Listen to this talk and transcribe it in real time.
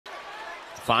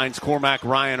Finds Cormac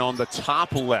Ryan on the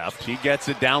top left. He gets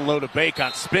it down low to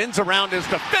Bacot. Spins around his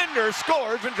defender,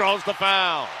 scores, and draws the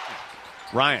foul.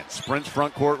 Ryan sprints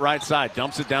front court right side.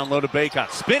 Dumps it down low to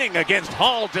Bacot. Spinning against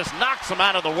Hall. Just knocks him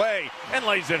out of the way and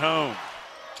lays it home.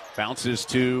 Bounces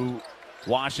to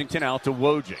Washington, out to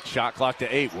Wojcik. Shot clock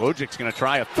to 8. Wojcik's going to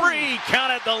try a three.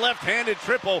 Count it, the left-handed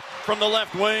triple from the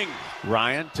left wing.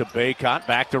 Ryan to Bacot.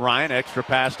 Back to Ryan. Extra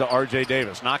pass to R.J.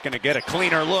 Davis. Not going to get a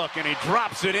cleaner look, and he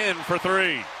drops it in for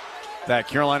 3. That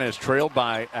Carolina has trailed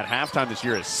by at halftime this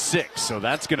year is 6, so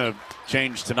that's going to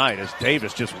change tonight as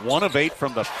Davis just 1 of 8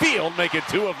 from the field, make it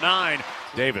 2 of 9.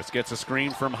 Davis gets a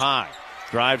screen from high.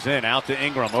 Drives in, out to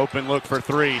Ingram. Open look for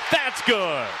 3. That's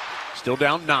good. Still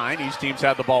down 9. These teams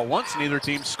had the ball once. Neither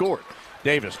team scored.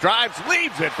 Davis drives,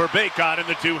 leaves it for Bacot in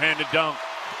the two-handed dunk.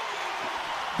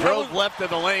 Drove left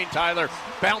of the lane. Tyler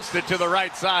bounced it to the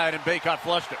right side, and Bacot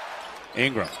flushed it.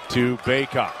 Ingram to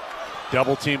Bacot.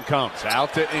 Double team comes.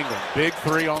 Out to Ingram. Big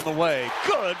 3 on the way.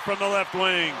 Good from the left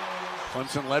wing.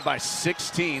 Clemson led by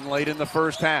 16 late in the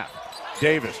first half.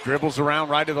 Davis dribbles around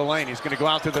right of the lane. He's going to go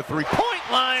out to the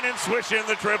three-point line and swish in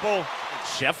the triple.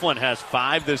 Shefflin has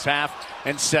 5 this half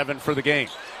and 7 for the game.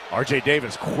 R.J.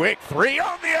 Davis, quick 3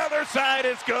 on the other side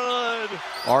is good.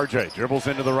 R.J. dribbles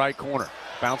into the right corner.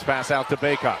 Bounce pass out to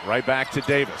Bacot. Right back to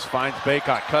Davis. Finds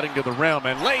Bacot cutting to the rim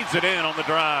and lays it in on the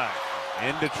drive.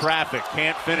 Into traffic.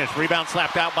 Can't finish. Rebound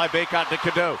slapped out by Bacot to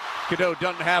Cadeau. Cadeau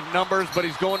doesn't have numbers, but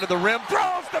he's going to the rim.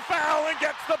 Throws the foul and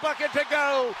gets the bucket to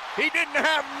go. He didn't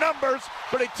have numbers,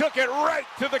 but he took it right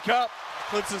to the cup.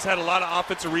 Clemson's had a lot of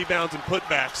offensive rebounds and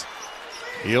putbacks.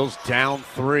 Heels down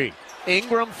 3.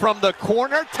 Ingram from the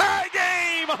corner. Tie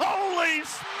game! Holy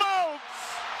smokes!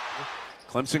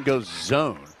 Clemson goes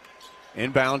zone.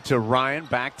 Inbound to Ryan.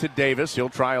 Back to Davis. He'll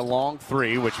try a long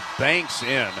 3, which banks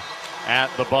in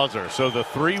at the buzzer. So the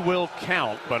 3 will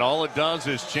count, but all it does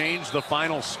is change the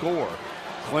final score.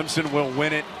 Clemson will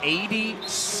win it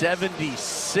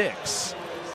 80-76.